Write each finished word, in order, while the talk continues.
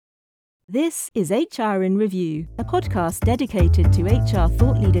This is HR in Review, a podcast dedicated to HR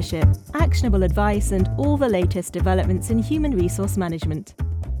thought leadership, actionable advice, and all the latest developments in human resource management.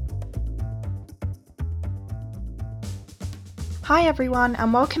 Hi everyone,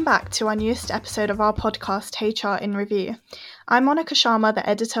 and welcome back to our newest episode of our podcast, HR in Review. I'm Monica Sharma, the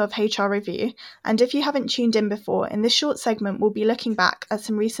editor of HR Review, and if you haven't tuned in before, in this short segment we'll be looking back at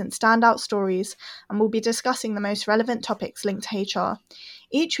some recent standout stories and we'll be discussing the most relevant topics linked to HR.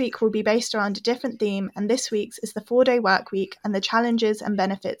 Each week will be based around a different theme, and this week's is the 4-day work week and the challenges and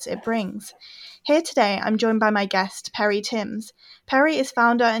benefits it brings. Here today, I'm joined by my guest, Perry Timms. Perry is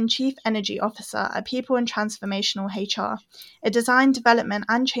founder and chief energy officer at People and Transformational HR, a design, development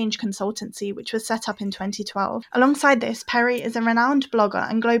and change consultancy which was set up in 2012. Alongside this, Perry is a renowned blogger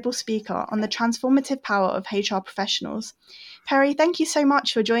and global speaker on the transformative power of HR professionals. Perry, thank you so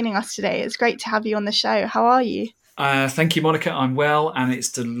much for joining us today. It's great to have you on the show. How are you? Thank you, Monica. I'm well, and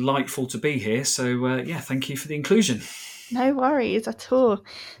it's delightful to be here. So, thank you for the inclusion. No worries at all.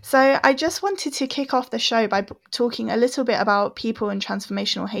 So I just wanted to kick off the show by talking a little bit about People and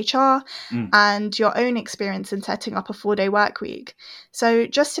Transformational HR and your own experience in setting up a 4-day work week. So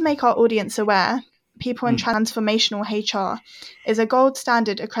just to make our audience aware, People and Transformational HR is a gold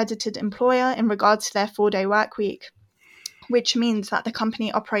standard accredited employer in regards to their 4-day work week, which means that the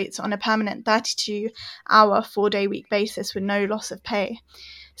company operates on a permanent 32-hour 4-day week basis with no loss of pay.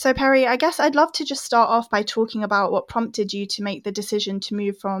 So Perry, I guess I'd love to just start off by talking about what prompted you to make the decision to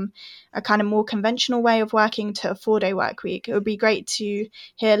move from a kind of more conventional way of working to a 4-day work week. It would be great to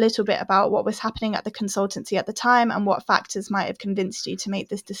hear a little bit about what was happening at the consultancy at the time and what factors might have convinced you to make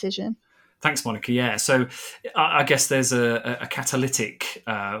this decision. Thanks, Monica. Yeah, so I guess there's a catalytic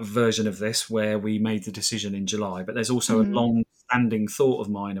version of this where we made the decision in July, but there's also a long-standing thought of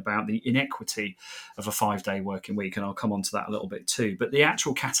mine about the inequity of a 5-day working week, and I'll come on to that a little bit too. But the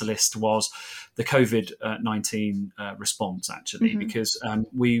actual catalyst was the COVID-19 response, actually, because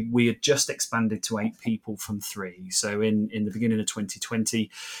we had just expanded to 8 people from 3. So in the beginning of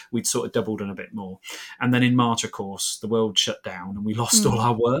 2020, we'd sort of doubled and a bit more. And then in March, of course, the world shut down and we lost all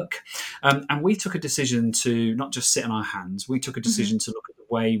our work. And we took a decision to not just sit on our hands. We took a decision to look at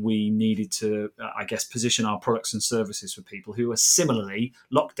the way we needed to, position our products and services for people who were similarly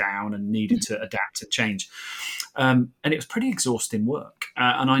locked down and needed to adapt and change. And it was pretty exhausting work.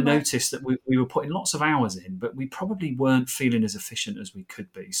 And I noticed that we were putting lots of hours in, but we probably weren't feeling as efficient as we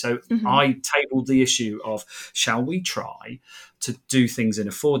could be. So I tabled the issue of, shall we try to do things in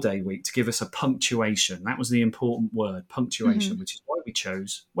a 4-day week to give us a punctuation? That was the important word, punctuation, which is why we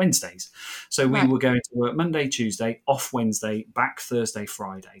chose Wednesdays. So we were going to work Monday, Tuesday, off Wednesday, back Thursday,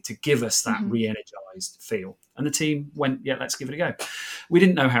 Friday to give us that re-energized feel. And the team went, yeah, let's give it a go. We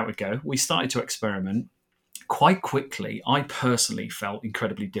didn't know how it would go. We started to experiment. Quite quickly, I personally felt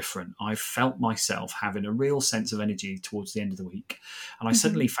incredibly different. I felt myself having a real sense of energy towards the end of the week. And I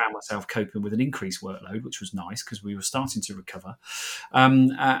suddenly found myself coping with an increased workload, which was nice because we were starting to recover.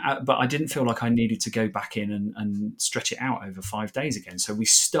 But I didn't feel like I needed to go back in and stretch it out over 5 days again. So we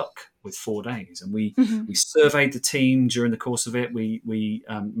stuck with 4 days, and we surveyed the team during the course of it. We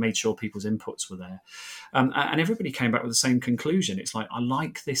made sure people's inputs were there, and everybody came back with the same conclusion. It's like, I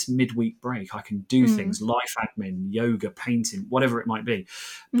like this midweek break. I can do things, life admin, yoga, painting, whatever it might be,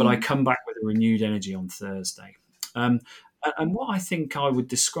 but I come back with a renewed energy on Thursday. And what I think I would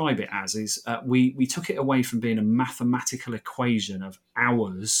describe it as is we took it away from being a mathematical equation of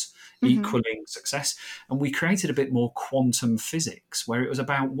hours equaling success, and we created a bit more quantum physics, where it was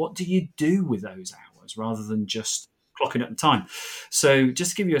about what do you do with those hours rather than just clocking at the time. So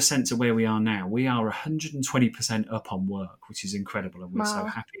just to give you a sense of where we are now, we are 120% up on work, which is incredible, and we're so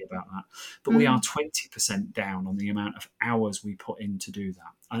happy about that. But we are 20% down on the amount of hours we put in to do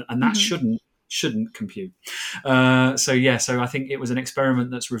that, and that shouldn't compute. So I think it was an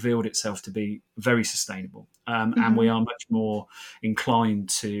experiment that's revealed itself to be very sustainable, and we are much more inclined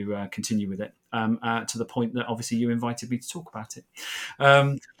to continue with it, to the point that obviously you invited me to talk about it.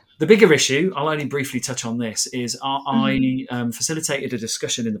 The bigger issue, I'll only briefly touch on this, is I facilitated a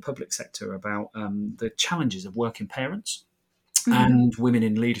discussion in the public sector about the challenges of working parents and women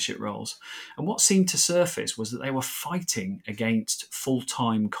in leadership roles. And what seemed to surface was that they were fighting against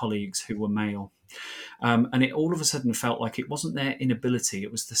full-time colleagues who were male. And it all of a sudden felt like it wasn't their inability,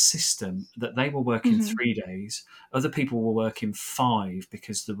 it was the system, that they were working 3 days, other people were working 5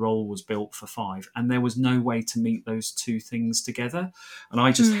 because the role was built for 5, and there was no way to meet those two things together. And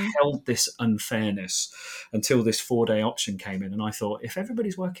I just held this unfairness until this 4-day option came in, and I thought, if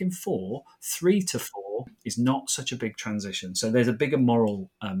everybody's working 4, 3 to 4 is not such a big transition. So there's a bigger moral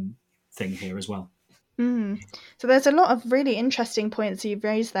thing here as well. So there's a lot of really interesting points you've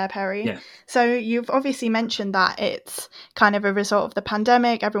raised there, Perry. Yeah. So you've obviously mentioned that it's kind of a result of the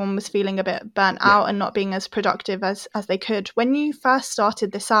pandemic. Everyone was feeling a bit burnt out and not being as productive as they could. When you first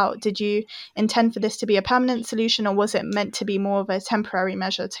started this out, did you intend for this to be a permanent solution, or was it meant to be more of a temporary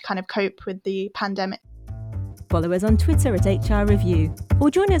measure to kind of cope with the pandemic? Follow us on Twitter at HR Review, or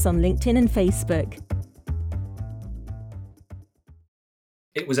join us on LinkedIn and Facebook.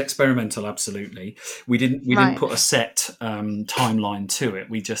 It was experimental, absolutely. We didn't put a set timeline to it.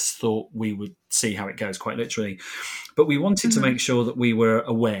 We just thought we would see how it goes, quite literally. But we wanted to make sure that we were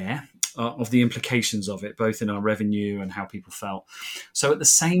aware of the implications of it, both in our revenue and how people felt. So at the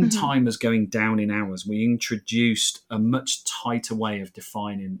same time as going down in hours, we introduced a much tighter way of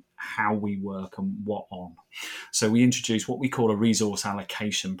defining how we work and what on. So we introduced what we call a resource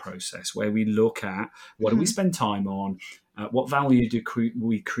allocation process, where we look at what do we spend time on, what value do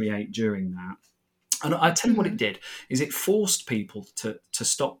we create during that. And I tell you what it did, is it forced people to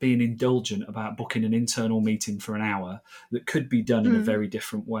stop being indulgent about booking an internal meeting for an hour that could be done in a very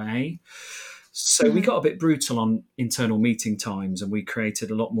different way. So we got a bit brutal on internal meeting times, and we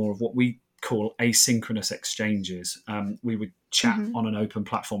created a lot more of what we call asynchronous exchanges. We would chat on an open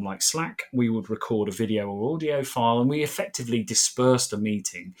platform like Slack. We would record a video or audio file, and we effectively dispersed a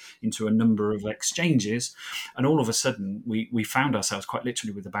meeting into a number of exchanges. And all of a sudden, we found ourselves quite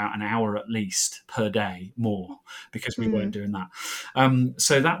literally with about an hour at least per day more, because we weren't doing that.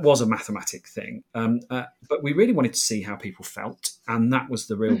 So that was a mathematic thing. But we really wanted to see how people felt. And that was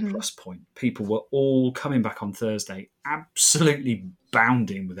the real plus point. People were all coming back on Thursday absolutely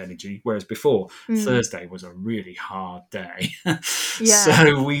bounding with energy, whereas before Thursday was a really hard day.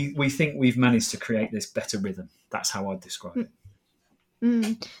 So we think we've managed to create this better rhythm. That's how I'd describe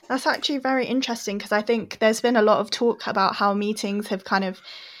it. That's actually very interesting, because I think there's been a lot of talk about how meetings have kind of,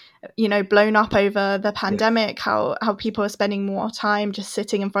 blown up over the pandemic, how people are spending more time just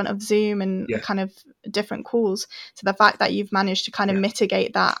sitting in front of Zoom and kind of different calls. So the fact that you've managed to kind of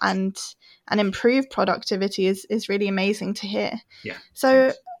mitigate that and improve productivity is really amazing to hear.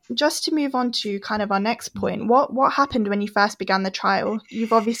 So just to move on to kind of our next point, what happened when you first began the trial?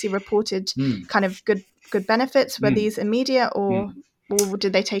 You've obviously reported kind of good benefits. Were these immediate, or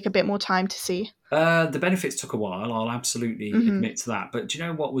did they take a bit more time to see? The benefits took a while, I'll absolutely admit to that. But do you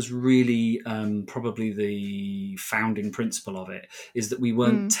know what was really probably the founding principle of it, is that we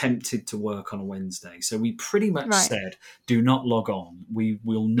weren't tempted to work on a Wednesday. So we pretty much said, do not log on. We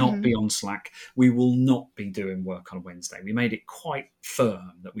will not be on Slack. We will not be doing work on a Wednesday. We made it quite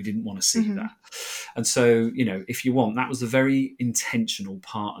firm that we didn't want to see that. And so, if you want, that was the very intentional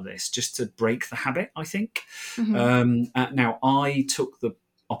part of this, just to break the habit, I think. Now, I took the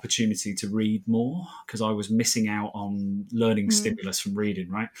opportunity to read more, because I was missing out on learning stimulus from reading,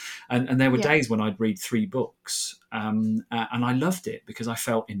 right? And there were days when I'd read 3 books, and I loved it because I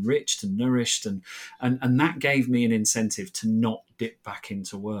felt enriched and nourished, and that gave me an incentive to not dip back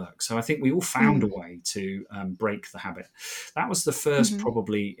into work. So I think we all found a way to break the habit. That was the first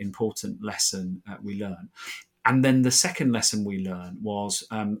probably important lesson we learned. And then the second lesson we learned was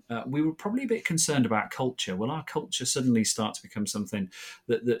we were probably a bit concerned about culture. Will our culture suddenly start to become something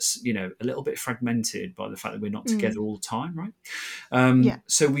that's a little bit fragmented by the fact that we're not together all the time, right?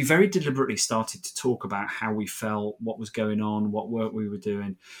 So we very deliberately started to talk about how we felt, what was going on, what work we were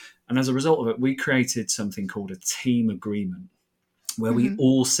doing. And as a result of it, we created something called a team agreement, where we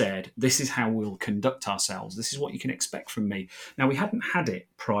all said, this is how we'll conduct ourselves. This is what you can expect from me. Now, we hadn't had it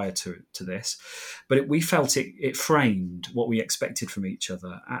prior to this, but we felt it framed what we expected from each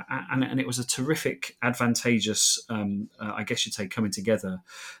other. And it was a terrific, advantageous, I guess you'd say, coming together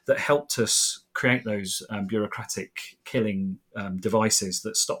that helped us create those bureaucratic killing devices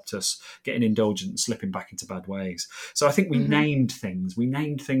that stopped us getting indulgent and slipping back into bad ways. So I think we named things. We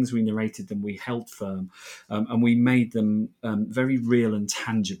narrated them, we held firm, and we made them very real and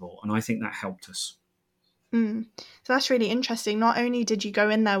tangible. And I think that helped us. So that's really interesting. Not only did you go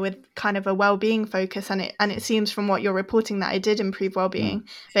in there with kind of a well-being focus, and it seems from what you're reporting that it did improve well-being,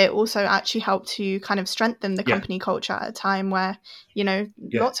 but it also actually helped to kind of strengthen the company culture at a time where,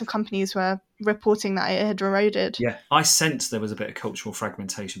 lots of companies were reporting that it had eroded. I sensed there was a bit of cultural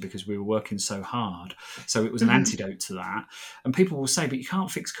fragmentation because we were working so hard. So it was an antidote to that. And people will say, but you can't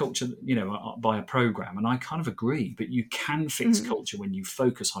fix culture, by a program. And I kind of agree, but you can fix culture when you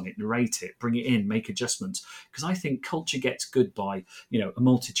focus on it, narrate it, bring it in, make adjustments. Because I think culture gets good by, a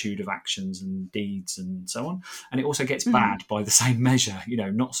multitude of actions and deeds and so on. And it also gets bad by the same measure,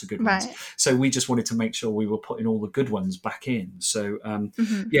 not so good ones. So we just wanted to make sure we were putting all the good ones back in. So, and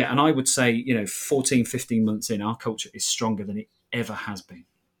I would say, 14, 15 months in, our culture is stronger than it ever has been.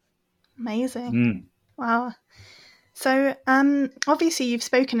 Amazing. Wow. So obviously you've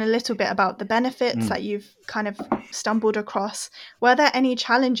spoken a little bit about the benefits that you've kind of stumbled across. Were there any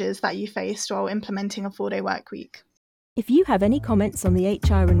challenges that you faced while implementing a 4-day work week? If you have any comments on the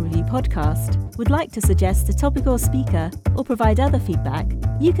HR in Review podcast, would like to suggest a topic or speaker, or provide other feedback,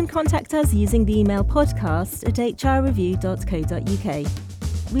 you can contact us using the email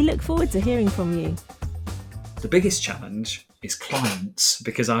podcast@hrreview.co.uk. We look forward to hearing from you. The biggest challenge is clients,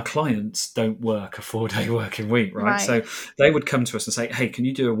 because our clients don't work a 4-day working week, right? So they would come to us and say, hey, can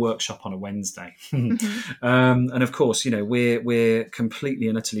you do a workshop on a Wednesday? And of course, we're completely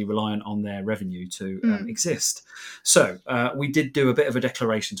and utterly reliant on their revenue to exist. So we did do a bit of a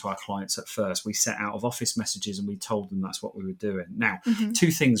declaration to our clients at first. We set out of office messages and we told them that's what we were doing. Now,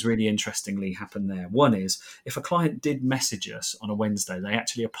 two things really interestingly happened there. One is, if a client did message us on a Wednesday, they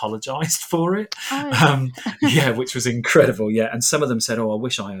actually apologised for it. Which was incredible. Yeah, and some of them said, I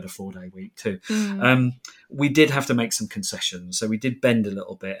wish I had a 4-day week too. We did have to make some concessions. So we did bend a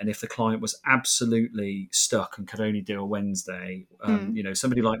little bit. And if the client was absolutely stuck and could only do a Wednesday,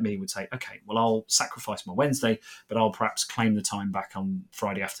 somebody like me would say, okay, well, I'll sacrifice my Wednesday, but I'll perhaps claim the time back on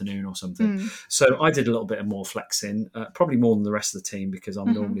Friday afternoon or something. So I did a little bit of more flexing, probably more than the rest of the team, because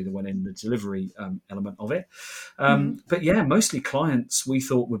I'm normally the one in the delivery element of it. But yeah, mostly clients we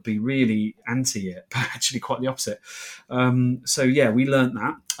thought would be really anti it, but actually quite the opposite. So yeah, we learned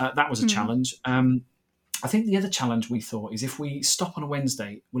that. That was a challenge. I think the other challenge we thought is, if we stop on a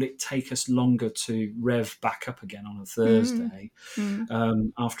Wednesday, will it take us longer to rev back up again on a Thursday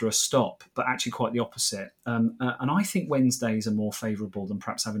after a stop? But actually quite the opposite. And I think Wednesdays are more favourable than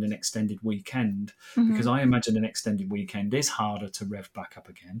perhaps having an extended weekend, because I imagine an extended weekend is harder to rev back up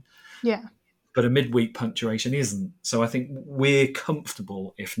again. Yeah. But a midweek punctuation isn't. So I think we're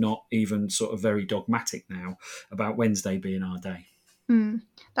comfortable, if not even sort of very dogmatic now, about Wednesday being our day.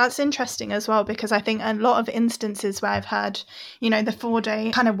 That's interesting as well, because I think a lot of instances where I've heard, the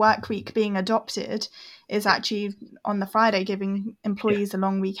 4-day kind of work week being adopted is actually on the Friday, giving employees a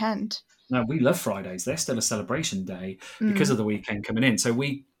long weekend. No, we love Fridays. They're still a celebration day because of the weekend coming in. So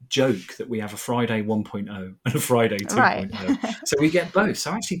we joke that we have a Friday 1.0 and a Friday 2.0. Right. So we get both.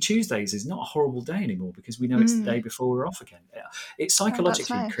 So actually Tuesdays is not a horrible day anymore, because we know it's the day before we're off again. It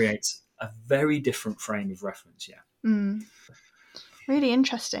psychologically creates a very different frame of reference. Really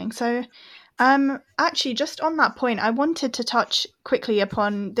interesting. So actually, just on that point, I wanted to touch quickly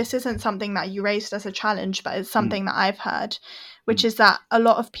upon, this isn't something that you raised as a challenge, but it's something that I've heard, which is that a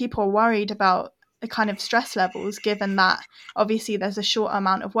lot of people are worried about the kind of stress levels, given that obviously there's a short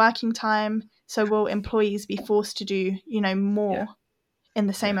amount of working time. So will employees be forced to do, more in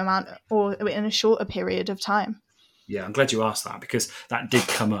the same amount or in a shorter period of time? Yeah, I'm glad you asked that, because that did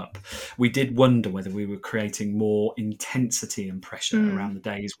come up. We did wonder whether we were creating more intensity and pressure around the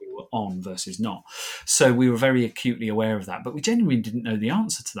days we were on versus not. So we were very acutely aware of that, but we genuinely didn't know the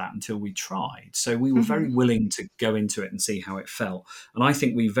answer to that until we tried. So we were very willing to go into it and see how it felt. And I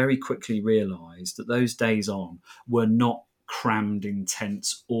think we very quickly realised that those days on were not crammed,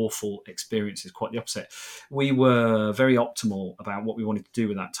 intense, awful experiences. Quite the opposite. We were very optimal about what we wanted to do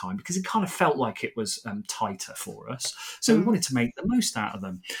with that time, because it kind of felt like it was tighter for us. So we wanted to make the most out of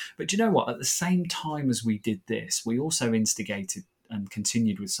them. But you know what? At the same time as we did this, we also instigated and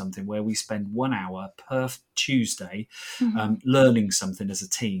continued with something where we spend 1 hour per Tuesday learning something as a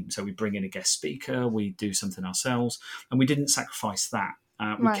team. So we bring in a guest speaker, we do something ourselves, and we didn't sacrifice that.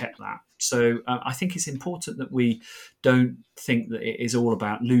 We kept that. So I think it's important that we don't think that it is all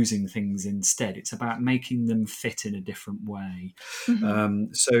about losing things instead. It's about making them fit in a different way.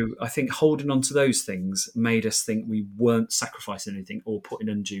 So I think holding on to those things made us think we weren't sacrificing anything or putting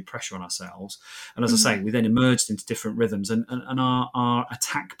undue pressure on ourselves. And as I say, we then emerged into different rhythms, and our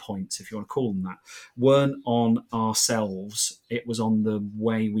attack points, if you want to call them that, weren't on ourselves. It was on the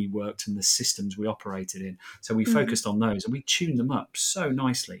way we worked and the systems we operated in. So we focused on those and we tuned them up so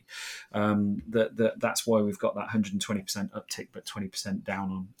nicely. That's why we've got that 120% uptick, but 20% down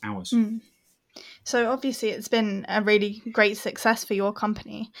on hours. So obviously it's been a really great success for your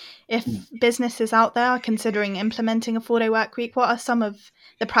company. If businesses out there are considering implementing a 4-day work week, what are some of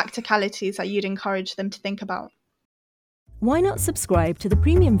the practicalities that you'd encourage them to think about? Why not subscribe to the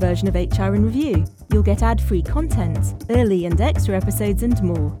premium version of HR in Review? You'll get ad-free content, early and extra episodes and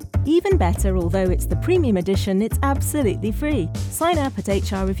more. Even better, although it's the premium edition, it's absolutely free. Sign up at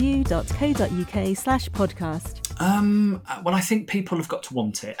hrreview.co.uk/podcast. Well, I think people have got to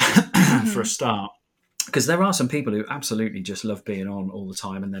want it for a start. because there are some people who absolutely just love being on all the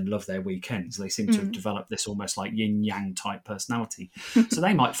time and then love their weekends. They seem to have developed this almost like yin yang type personality. So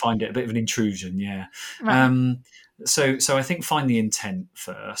they might find it a bit of an intrusion. Yeah. Right. So I think find the intent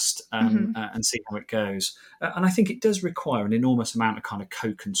first and see how it goes. And I think it does require an enormous amount of kind of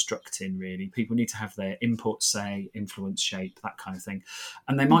co-constructing, really. People need to have their input, say, influence, shape, that kind of thing.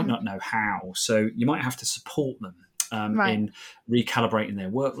 And they might not know how. So you might have to support them. In recalibrating their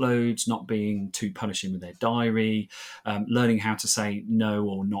workloads, not being too punishing with their diary, learning how to say no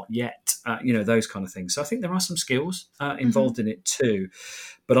or not yet, those kind of things. So I think there are some skills involved in it too.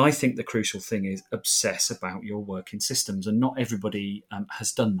 But I think the crucial thing is obsess about your working systems. And not everybody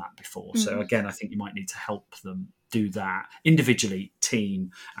has done that before. So again, I think you might need to help them do that individually,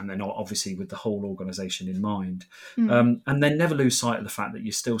 team, and then obviously with the whole organisation in mind. And then never lose sight of the fact that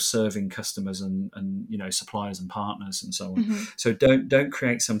you're still serving customers and suppliers and partners and so on. So don't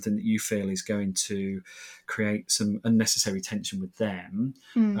create something that you feel is going to create some unnecessary tension with them.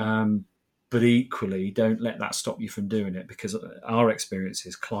 But equally, don't let that stop you from doing it, because our experience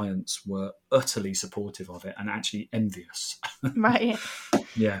is clients were utterly supportive of it and actually envious. Right.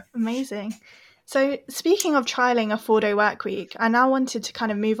 Yeah. Amazing. So speaking of trialling a 4-day work week, I now wanted to kind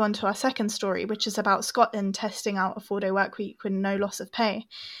of move on to our second story, which is about Scotland testing out a 4-day work week with no loss of pay.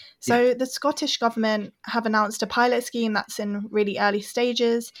 So the Scottish government have announced a pilot scheme that's in really early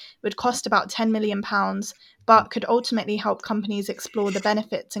stages. It would cost about £10 million, but could ultimately help companies explore the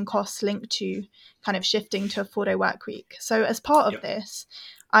benefits and costs linked to kind of shifting to a 4-day work week. So as part of this,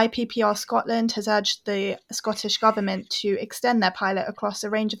 IPPR Scotland has urged the Scottish government to extend their pilot across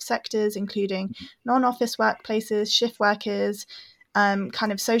a range of sectors, including non-office workplaces, shift workers,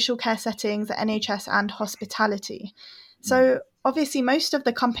 kind of social care settings, the NHS and hospitality. So obviously most of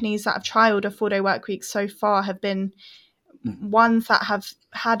the companies that have trialled a 4-day work week so far have been ones that have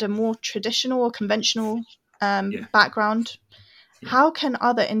had a more traditional or conventional background. How can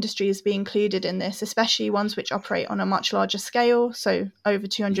other industries be included in this, especially ones which operate on a much larger scale, so over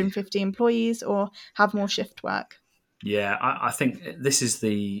 250 employees, or have more shift work? Yeah, I think this is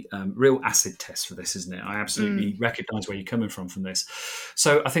the real acid test for this, isn't it? I absolutely recognise where you're coming from this.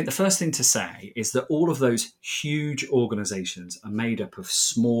 So I think the first thing to say is that all of those huge organisations are made up of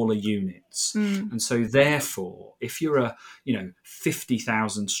smaller units. And so therefore, if you're a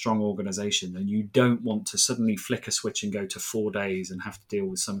 50,000 strong organisation and you don't want to suddenly flick a switch and go to 4 days and have to deal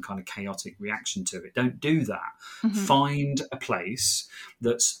with some kind of chaotic reaction to it, don't do that. Find a place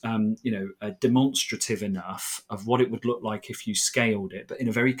that's demonstrative enough of what it would look like if you scaled it, but in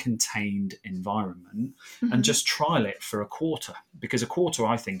a very contained environment, and just trial it for a quarter, because a quarter,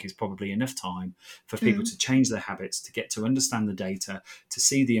 I think, is probably enough time for people to change their habits, to get to understand the data, to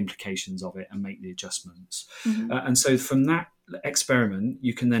see the implications of it and make the adjustments. And so from that experiment,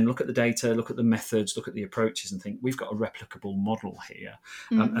 you can then look at the data, look at the methods, look at the approaches and think, we've got a replicable model here,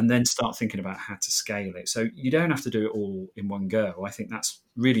 and then start thinking about how to scale it. So you don't have to do it all in one go. I think that's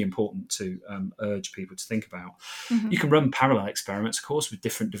really important to urge people to think about. You can run parallel experiments, of course, with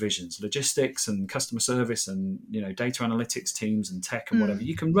different divisions, logistics and customer service and data analytics teams and tech and whatever.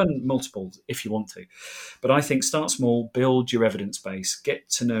 You can run multiple if you want to. But I think start small, build your evidence base, get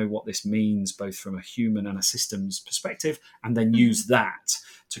to know what this means both from a human and a systems perspective, and then use that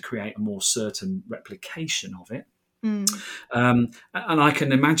to create a more certain replication of it. And I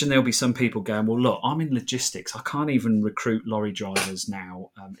can imagine there'll be some people going, well, look, I'm in logistics. I can't even recruit lorry drivers now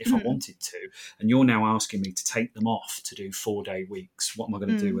if I wanted to. And you're now asking me to take them off to do 4-day weeks. What am I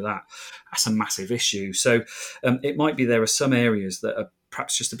going to do with that? That's a massive issue. So it might be there are some areas that are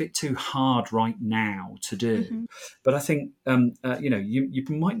perhaps just a bit too hard right now to do. But I think, you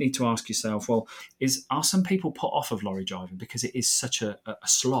might need to ask yourself, well, are some people put off of lorry driving because it is such a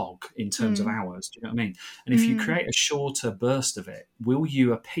slog in terms of hours? Do you know what I mean? And if you create a shorter burst of it, will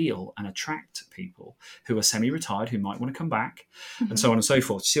you appeal and attract people who are semi-retired, who might want to come back, and so on and so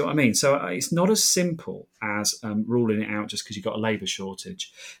forth? See what I mean? So it's not as simple as ruling it out just because you've got a labour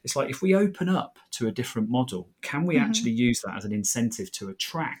shortage. It's like, if we open up to a different model, can we actually use that as an incentive to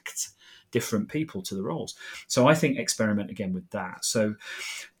attract different people to the roles? So I think experiment again with that. So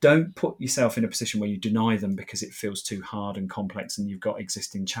don't put yourself in a position where you deny them because it feels too hard and complex and you've got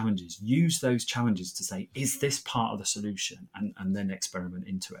existing challenges. Use those challenges to say, is this part of the solution? And then experiment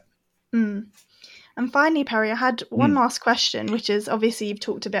into it. And finally, Perry, I had one last question, which is, obviously you've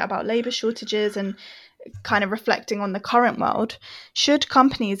talked a bit about labour shortages and kind of reflecting on the current world. Should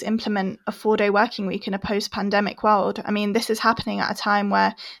companies implement a 4-day working week in a post-pandemic world? I mean, this is happening at a time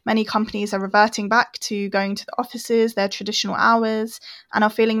where many companies are reverting back to going to the offices, their traditional hours, and are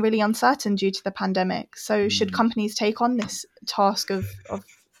feeling really uncertain due to the pandemic. So should companies take on this task of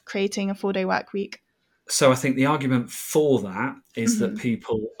creating a 4-day work week? So I think the argument for that is that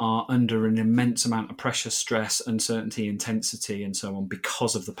people are under an immense amount of pressure, stress, uncertainty, intensity, and so on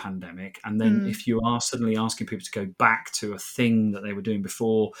because of the pandemic. And then if you are suddenly asking people to go back to a thing that they were doing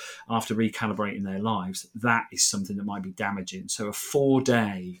before, after recalibrating their lives, that is something that might be damaging. So a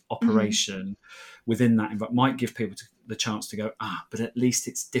 4-day operation within that environment might give people the chance to go, but at least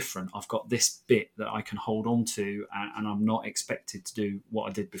it's different. I've got this bit that I can hold on to, and I'm not expected to do what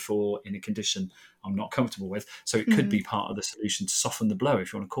I did before in a condition I'm not comfortable with. So it could be part of the solution to soften the blow,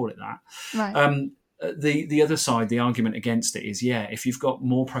 if you want to call it that. Right. The other side, the argument against it is, if you've got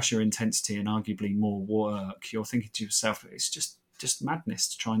more pressure, intensity, and arguably more work, you're thinking to yourself, it's just madness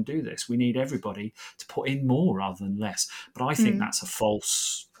to try and do this. We need everybody to put in more rather than less. But I think that's a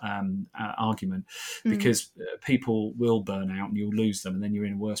false argument, because people will burn out and you'll lose them, and then you're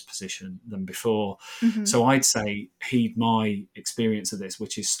in a worse position than before. So I'd say heed my experience of this,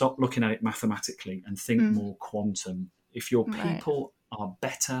 which is stop looking at it mathematically and think more quantum. If your people are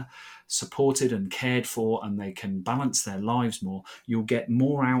better supported and cared for, and they can balance their lives more, you'll get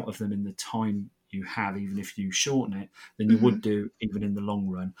more out of them in the time you have, even if you shorten it, than you would do even in the long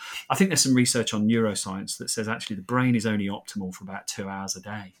run. I think there's some research on neuroscience that says actually the brain is only optimal for about 2 hours a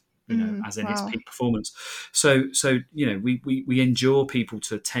day, as in its peak performance. So we endure people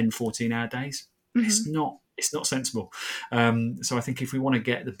to 10, 14-hour days. It's not sensible. So I think if we want to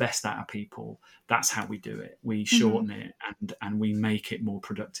get the best out of people, that's how we do it. We shorten it and we make it more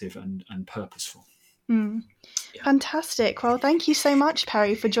productive and purposeful. Fantastic. Well, thank you so much,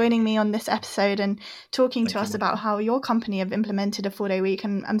 Perry, for joining me on this episode and talking to us about how your company have implemented a 4-day week.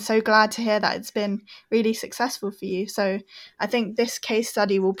 And I'm so glad to hear that it's been really successful for you. So I think this case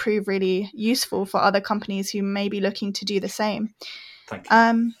study will prove really useful for other companies who may be looking to do the same. Thank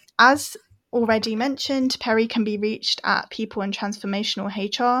you. As already mentioned, Perry can be reached at People and Transformational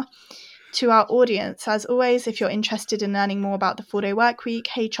HR. To our audience, as always, if you're interested in learning more about the 4-day work week,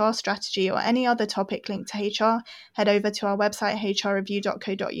 HR strategy, or any other topic linked to HR, head over to our website,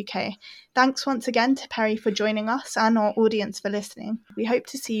 hrreview.co.uk. Thanks once again to Perry for joining us and our audience for listening. We hope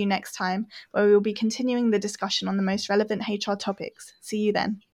to see you next time, where we will be continuing the discussion on the most relevant HR topics. See you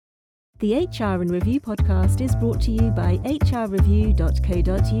then. The HR in Review podcast is brought to you by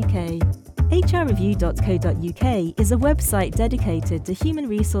hrreview.co.uk. hrreview.co.uk is a website dedicated to human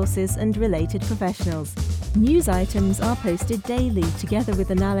resources and related professionals. News items are posted daily, together with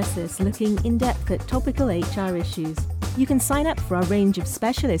analysis looking in depth at topical HR issues. You can sign up for our range of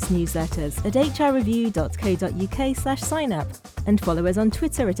specialist newsletters at hrreview.co.uk/sign-up and follow us on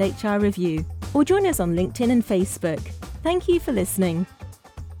Twitter at hrreview, or join us on LinkedIn and Facebook. Thank you for listening.